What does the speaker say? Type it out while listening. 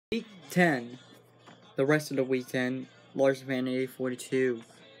Week 10, the rest of the weekend, Larson Fan 842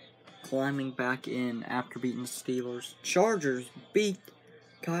 climbing back in after beating the Steelers. Chargers beat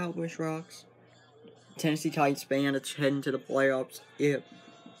Kyle Busch Rocks. Tennessee Titans Bandits heading to the playoffs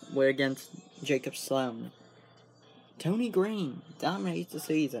against Jacob Slim. Tony Green dominates the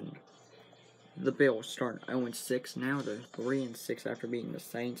season. The Bills start 0-6, now they're 3-6 after beating the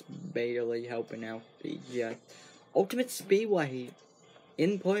Saints, barely helping out the Jets. Ultimate Speedway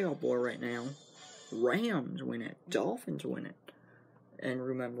in playoff war right now. Rams win it. Dolphins win it. And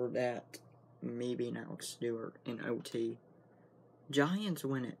remember that me being Alex Stewart in OT. Giants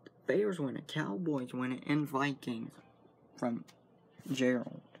win it. Bears win it. Cowboys win it. And Vikings from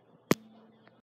Gerald.